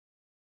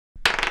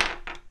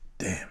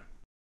Damn.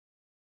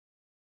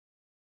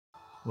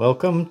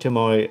 Welcome to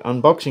my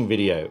unboxing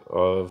video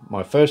of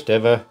my first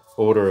ever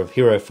order of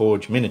Hero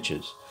Forge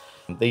miniatures.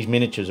 These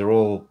miniatures are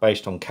all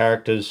based on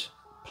characters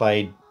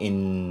played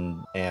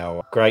in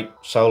our great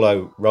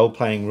solo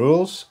role-playing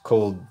rules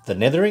called the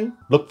Nethering.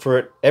 Look for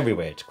it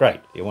everywhere, it's great,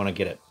 you want to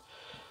get it.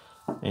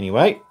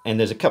 Anyway, and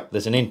there's an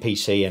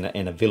NPC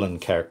and a villain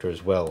character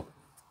as well.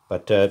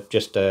 But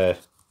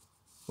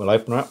we'll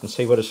open her up and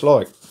see what it's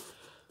like.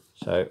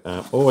 So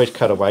always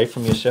cut away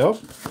from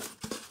yourself.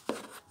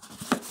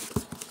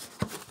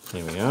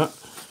 Here we are.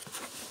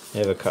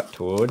 Never cut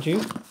towards you.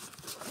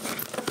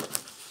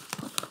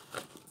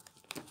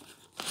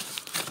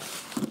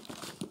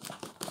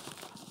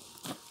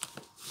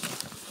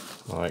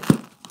 Like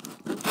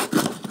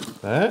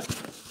that.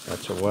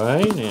 That's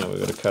away. Now we've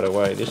got to cut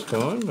away this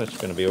time. That's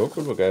going to be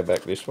awkward. We'll go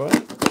back this way.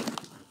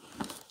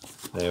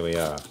 There we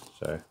are.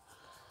 So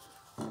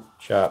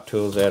sharp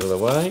tools out of the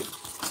way.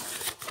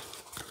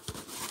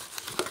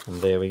 And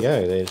there we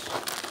go. There's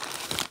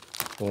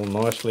all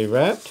nicely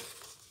wrapped.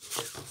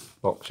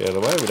 Box out of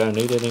the way. We don't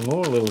need it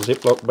anymore. A little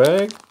Ziploc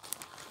bag.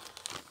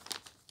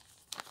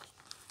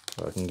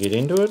 So I can get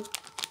into it.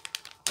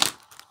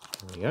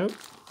 There we go.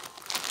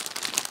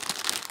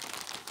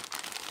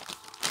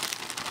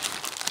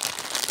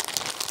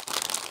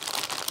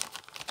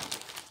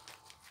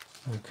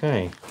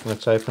 Okay,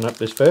 let's open up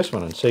this first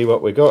one and see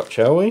what we got,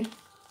 shall we? If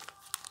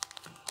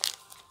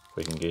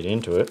we can get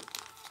into it.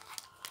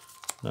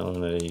 Another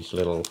one of these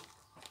little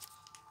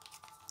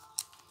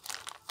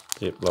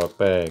Ziploc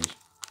bags.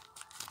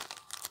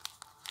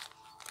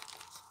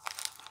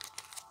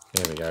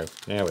 There we go.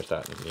 Now we're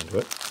starting to get into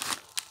it.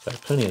 So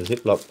plenty of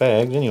Ziploc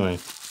bags anyway.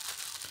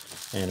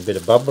 And a bit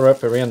of bubble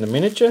wrap around the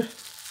miniature.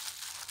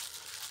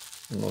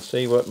 And we'll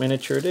see what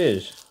miniature it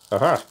is.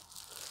 Aha!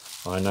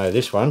 I know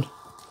this one.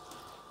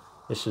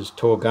 This is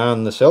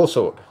Torgan the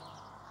Sellsword.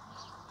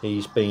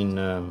 He's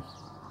been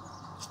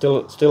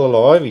still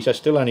alive. He's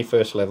still only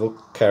first level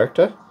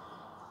character.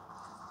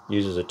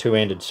 Uses a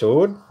two-handed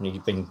sword. And he's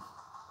been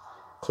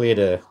cleared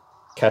a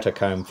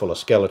catacomb full of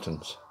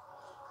skeletons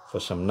for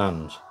some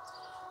nuns.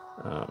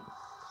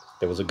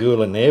 There was a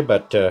ghoul in there,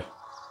 but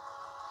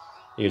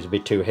he was a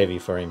bit too heavy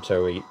for him,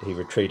 so he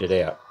retreated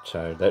out.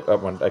 So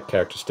that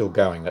character's still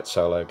going, that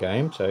solo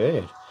game. So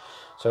yeah.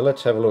 So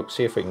let's have a look,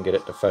 see if we can get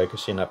it to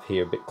focus in up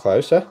here a bit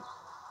closer.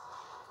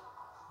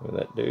 Will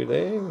that do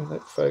there? Will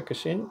that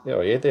focus in?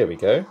 Oh yeah, there we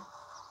go.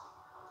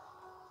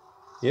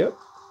 Yep.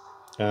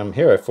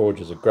 Hero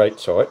Forge is a great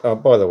site. Oh,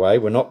 by the way,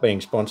 we're not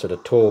being sponsored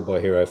at all by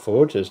Hero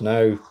Forge. There's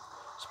no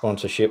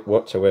sponsorship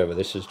whatsoever.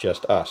 This is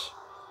just us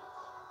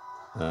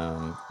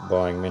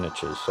buying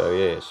miniatures. So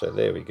yeah, so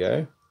there we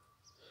go.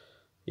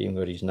 Even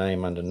got his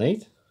name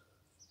underneath.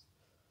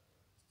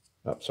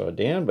 Upside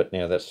down, but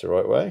now that's the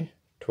right way.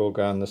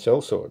 Torgan the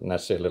Sellsword, and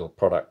that's their little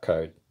product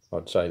code.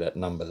 I'd say that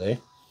number there.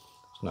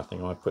 There's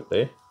nothing I put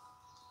there.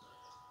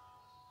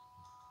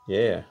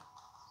 Yeah,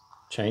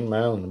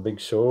 chainmail and a big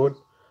sword.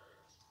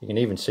 You can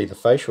even see the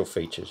facial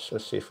features.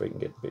 Let's see if we can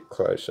get a bit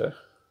closer.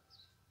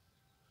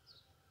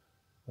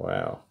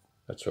 Wow,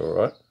 that's all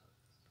right.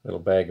 Little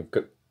bag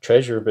of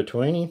treasure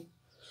between him.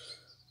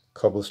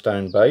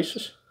 Cobblestone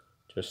bases,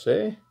 just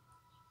there.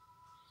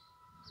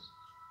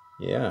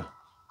 Yeah,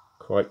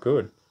 quite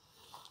good.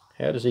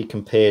 How does he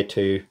compare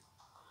to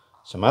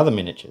some other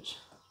miniatures?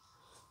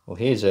 Well,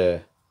 here's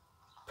a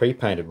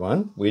pre-painted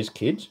one, Whiz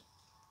Kids.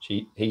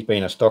 He's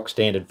been a stock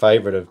standard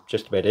favourite of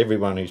just about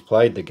everyone who's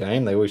played the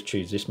game. They always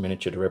choose this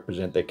miniature to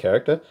represent their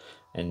character.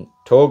 And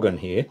Torgan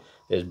here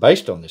is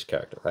based on this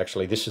character.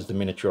 Actually, this is the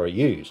miniature I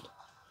used.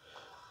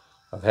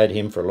 I've had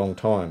him for a long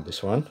time,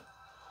 this one.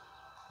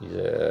 He's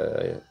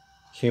a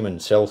human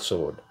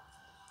sellsword.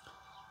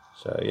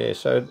 So yeah,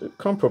 so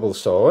comparable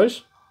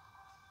size.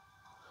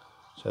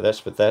 So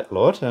that's with that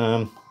lot.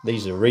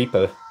 These are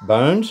Reaper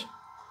bones.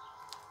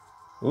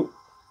 Ooh.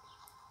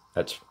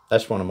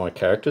 That's one of my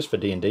characters for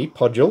D&D,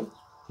 Podgel.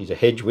 He's a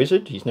hedge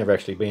wizard. He's never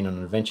actually been on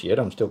an adventure yet.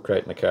 I'm still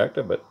creating the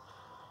character, but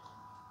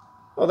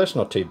oh, that's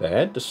not too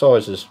bad. The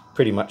size is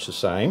pretty much the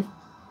same.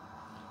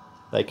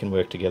 They can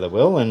work together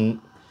well.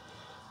 And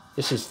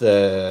this is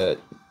the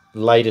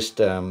latest,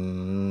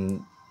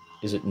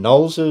 is it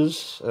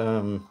Knowles's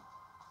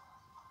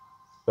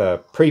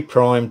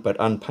pre-primed but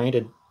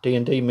unpainted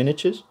D&D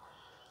miniatures.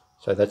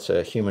 So that's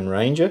a human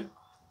ranger,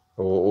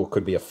 or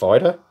could be a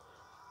fighter.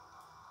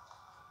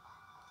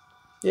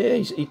 Yeah,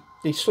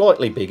 he's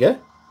slightly bigger.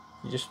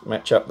 You just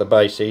match up the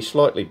base, he's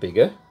slightly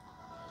bigger.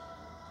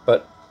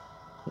 But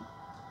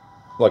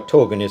like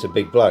Torgan is a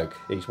big bloke.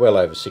 He's well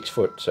over 6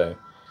 foot, so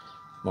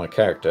my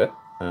character.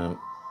 So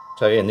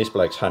yeah, and this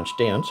bloke's hunched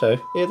down, so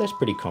yeah, that's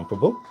pretty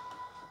comparable.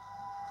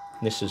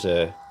 This is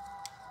a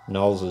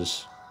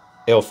Knowles's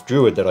elf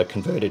druid that I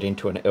converted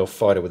into an elf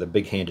fighter with a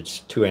big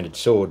two-handed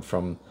sword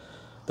from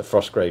the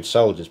Frostgrave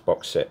Soldiers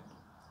box set.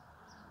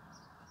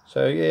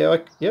 So yeah,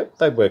 yep,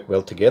 they work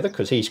well together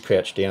because he's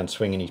crouched down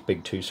swinging his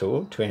big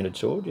two-handed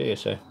sword. Yeah,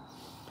 so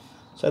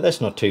that's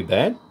not too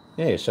bad.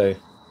 Yeah, so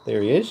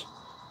there he is.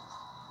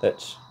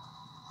 That's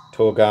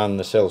Torgan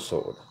the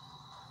Sellsword.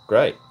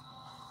 Great.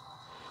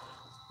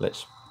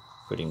 let's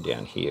put him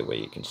down here where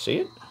you can see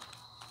it.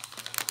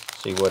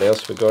 See what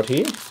else we got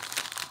here.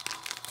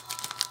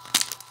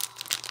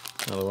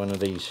 Another one of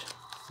these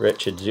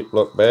wretched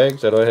Ziploc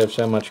bags that I have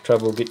so much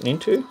trouble getting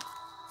into.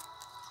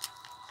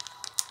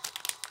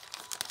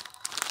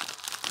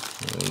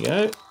 There we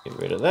go, get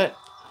rid of that.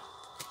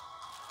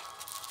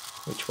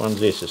 Which one's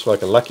this? It's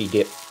like a lucky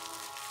dip.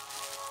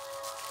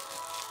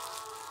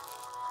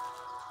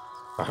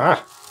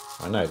 Aha!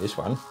 I know this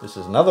one. This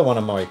is another one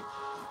of my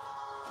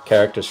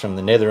characters from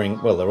the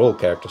Nethering, well, they're all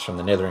characters from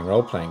the Nethering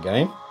role-playing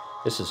game.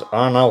 This is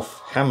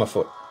Arnulf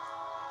Hammerfoot.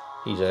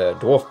 He's a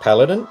dwarf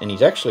paladin, and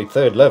he's actually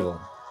 3rd level.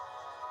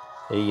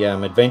 He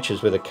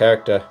adventures with a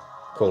character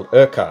called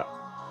Urquhart.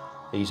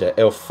 He's an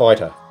elf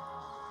fighter.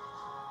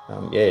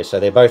 Yeah, so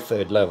they're both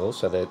 3rd level,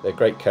 so they're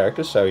great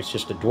characters. So he's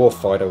just a dwarf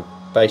fighter.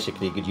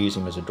 Basically, you could use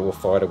him as a dwarf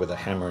fighter with a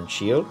hammer and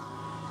shield.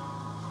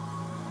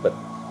 But,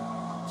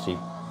 see,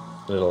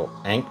 little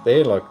ankh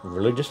there, like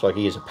religious, like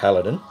he is a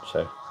paladin.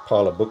 So,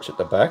 pile of books at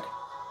the back.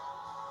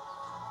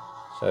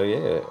 So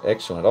yeah,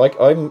 excellent.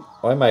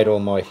 I made all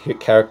my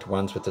character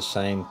ones with the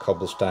same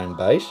cobblestone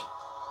base,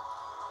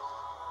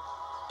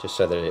 just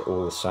so that they're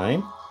all the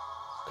same.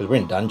 Because we're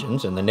in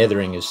dungeons, and the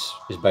Nethering is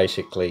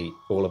basically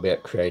all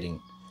about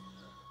creating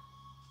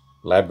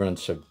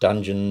labyrinths of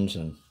dungeons,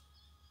 and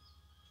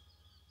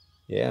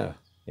yeah,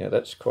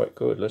 that's quite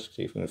good. Let's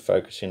see if we can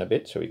focus in a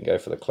bit so we can go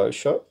for the close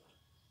shot.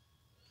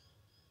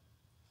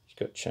 He's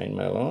got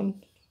chainmail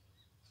on.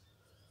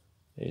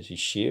 There's his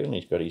shield, and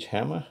he's got his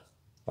hammer.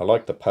 I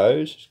like the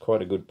pose, it's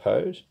quite a good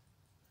pose.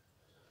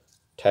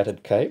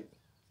 Tattered cape.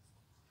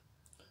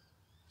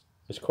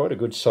 It's quite a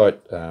good site,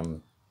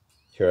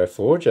 Hero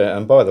Forge.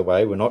 And by the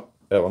way, we're not,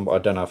 I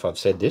don't know if I've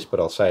said this, but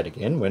I'll say it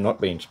again. We're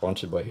not being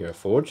sponsored by Hero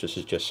Forge. This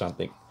is just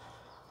something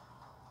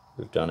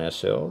we've done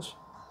ourselves.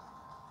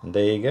 And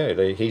there you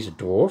go. He's a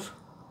dwarf.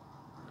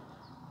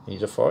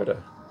 He's a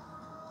fighter.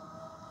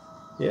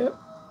 Yeah.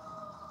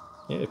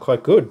 Yeah,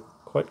 quite good.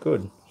 Quite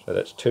good. So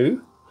that's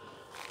 2.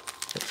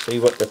 Let's see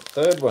what the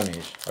 3rd one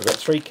is. I've got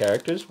 3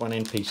 characters, 1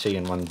 NPC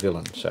and 1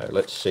 villain. So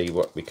let's see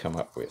what we come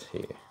up with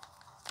here.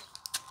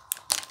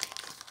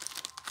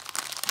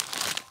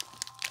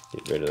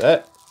 Get rid of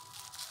that.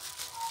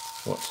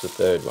 What's the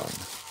 3rd one?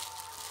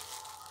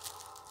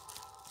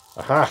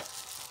 Aha!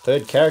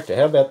 3rd character.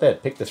 How about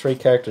that? Pick the 3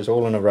 characters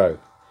all in a row.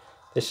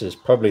 This is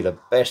probably the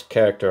best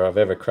character I've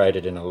ever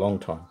created in a long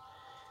time.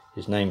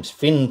 His name's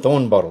Finn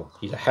Thornbottle.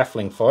 He's a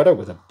halfling fighter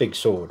with a big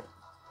sword.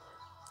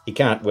 He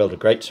can't wield a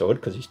great sword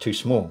because he's too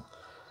small,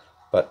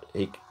 but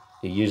he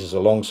uses a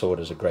long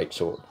sword as a great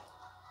sword.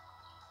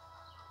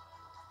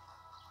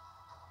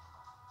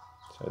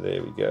 So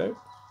there we go.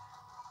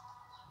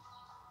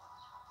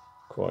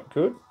 Quite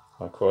good.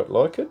 I quite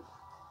like it.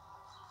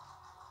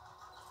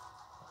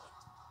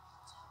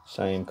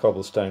 Same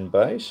cobblestone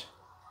base.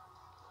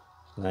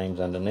 His name's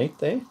underneath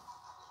there.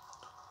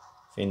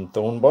 Finn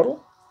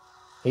Thornbottle.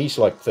 He's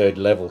like 3rd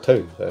level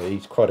too, so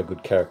he's quite a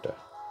good character.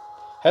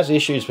 Has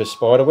issues with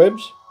spider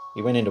webs.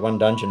 He went into one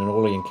dungeon and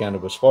all he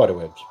encountered was spider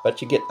webs, but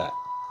you get that.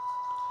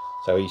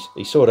 So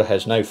he sort of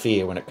has no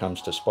fear when it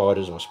comes to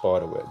spiders or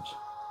spider webs.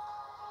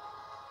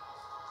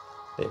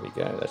 There we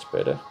go, that's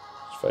better.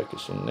 Let's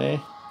focus in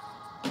there.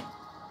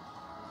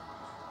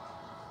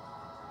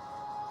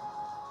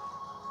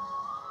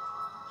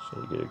 So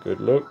you get a good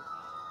look.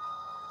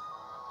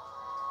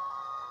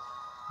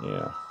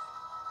 Yeah.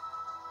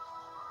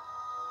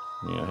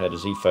 Now how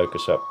does he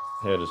focus up?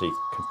 How does he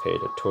compare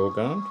to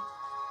Torgarn?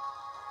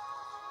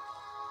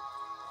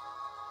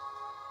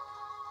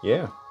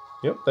 Yeah,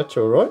 yep, that's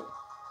all right.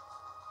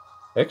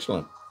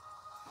 Excellent.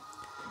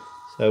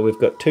 So we've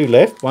got 2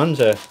 left. One's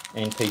a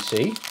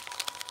NPC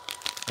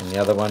and the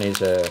other one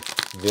is a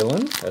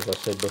villain, as I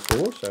said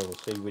before. So we'll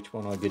see which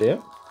one I get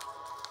out.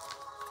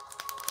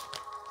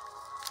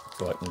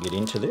 If I can get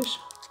into this.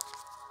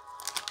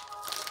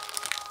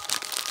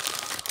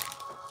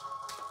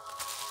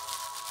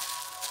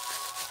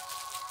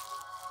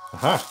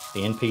 Aha,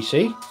 the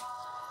NPC.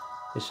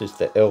 This is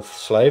the elf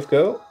slave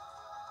girl.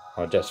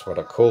 Or just what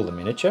I call the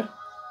miniature.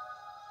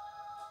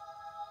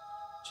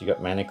 She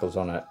got manacles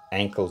on her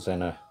ankles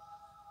and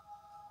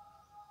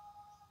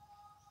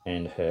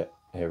her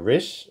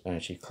wrists,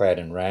 and she's clad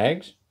in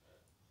rags.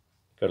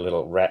 Got a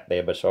little rat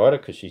there beside her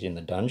because she's in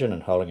the dungeon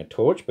and holding a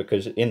torch,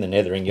 because in the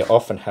Nethering you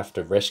often have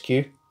to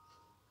rescue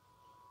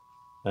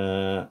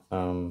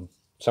someone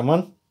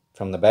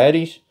from the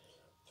baddies,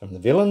 from the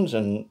villains,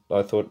 and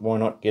I thought, why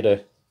not get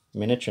a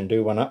miniature and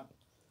do one up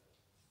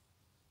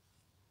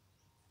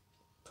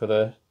for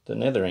the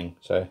Nethering.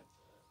 So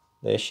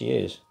there she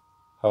is,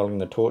 holding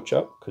the torch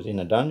up, because in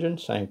a dungeon,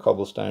 same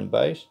cobblestone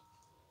base.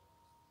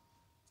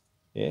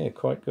 Yeah,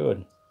 quite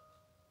good.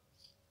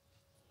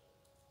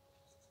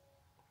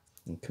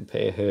 And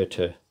compare her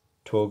to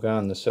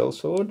Torgarn the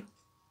sellsword.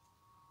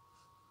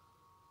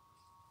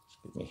 Let's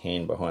get my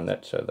hand behind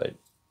that so they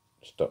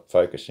stop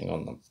focusing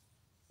on the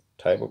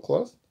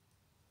tablecloth.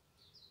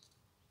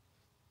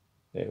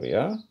 There we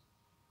are.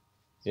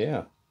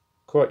 Yeah,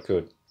 quite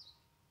good.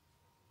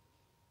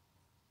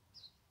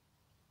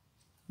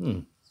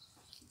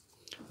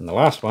 And the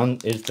last one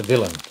is the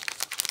villain.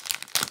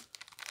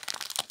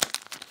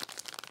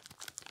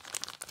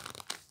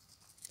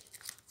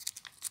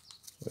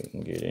 We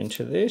can get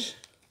into this.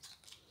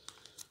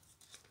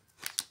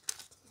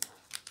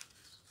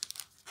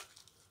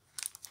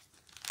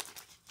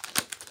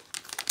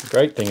 The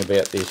great thing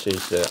about this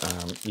is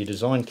that you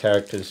design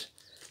characters,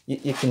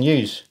 you can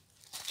use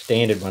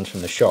standard ones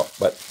from the shop,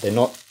 but they're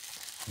not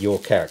your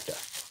character.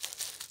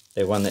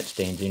 They're one that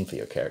stands in for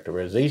your character,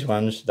 whereas these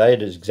ones, they're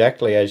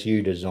exactly as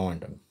you designed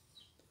them.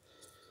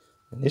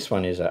 And this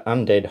one is an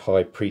undead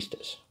high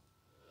priestess.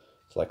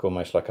 It's like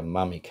almost like a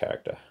mummy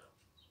character.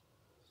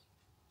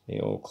 They're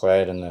all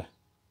clad in the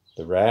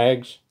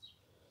rags,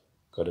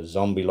 got a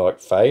zombie-like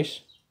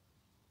face.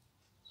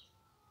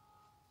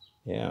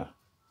 Yeah.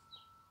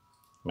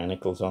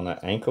 Manacles on her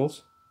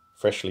ankles,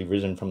 freshly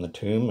risen from the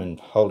tomb and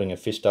holding a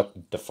fist up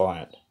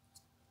defiant.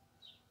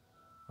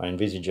 I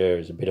envisage her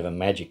as a bit of a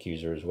magic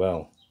user as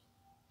well.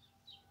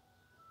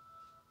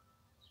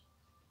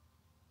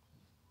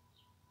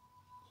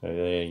 So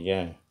there you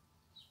go.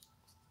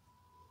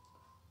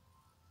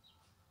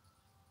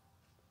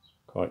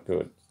 Quite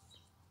good.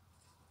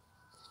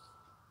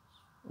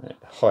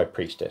 High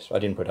priestess. I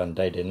didn't put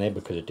undead in there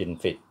because it didn't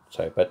fit.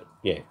 So, but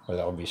yeah,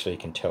 well, obviously you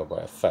can tell by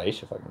her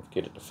face if I can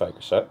get it to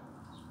focus up.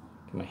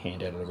 Get my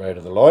hand out of the road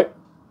of the light.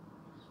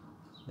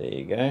 There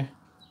you go.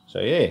 So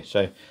yeah,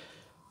 so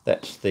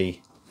that's the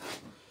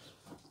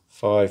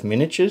 5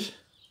 miniatures.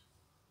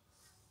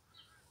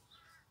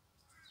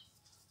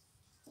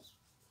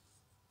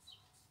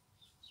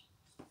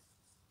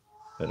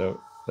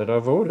 That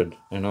I've ordered,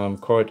 and I'm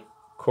quite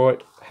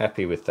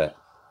happy with that.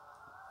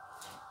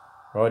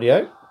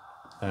 Rightio.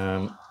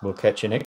 We'll catch you next.